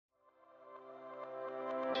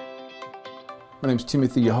My name is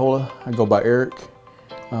Timothy Yahola. I go by Eric.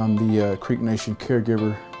 I'm the Creek Nation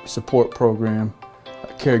Caregiver Support Program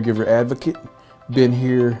Caregiver Advocate.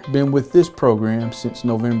 Been with this program since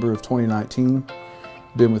November of 2019.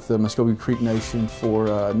 Been with the Muscogee Creek Nation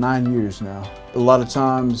for 9 years now. A lot of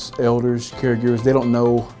times, elders, caregivers, they don't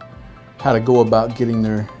know how to go about getting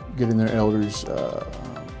their elders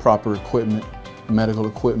proper equipment, medical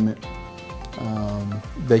equipment.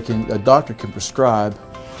 A doctor can prescribe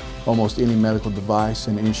almost any medical device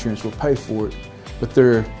and insurance will pay for it, but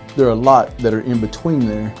there are a lot that are in between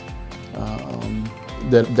there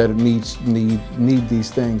that need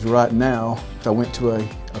these things right now. I went to a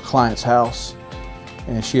client's house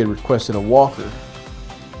and she had requested a walker,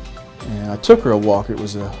 and I took her a walker. It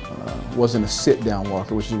wasn't a sit-down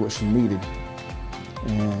walker, which is what she needed,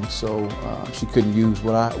 and so she couldn't use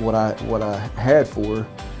what I had for her,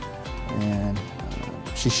 and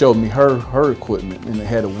she showed me her equipment, and it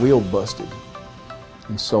had a wheel busted.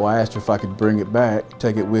 And so I asked her if I could bring it back,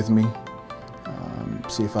 take it with me,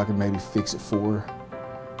 see if I could maybe fix it for her.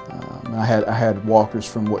 And I had walkers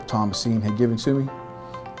from what MCN had given to me,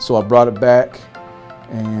 so I brought it back,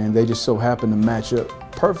 and they just so happened to match up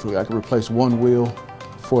perfectly. I could replace one wheel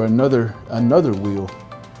for another wheel,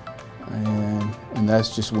 and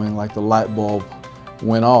that's just when like the light bulb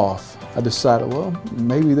went off. I decided, well,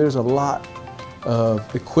 maybe there's a lot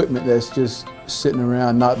of equipment that's just sitting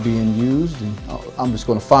around not being used, and I'm just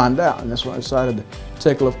going to find out. And that's when I decided to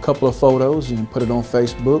take a couple of photos and put it on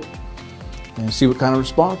Facebook and see what kind of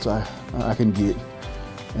response I can get.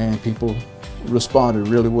 And people responded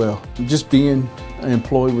really well. Just being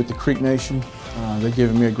employed with the Creek Nation, they're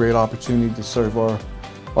giving me a great opportunity to serve our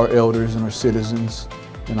elders and our citizens,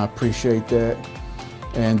 and I appreciate that.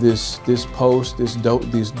 And this post, these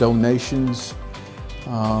donations,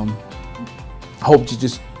 I hope to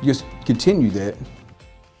just continue that.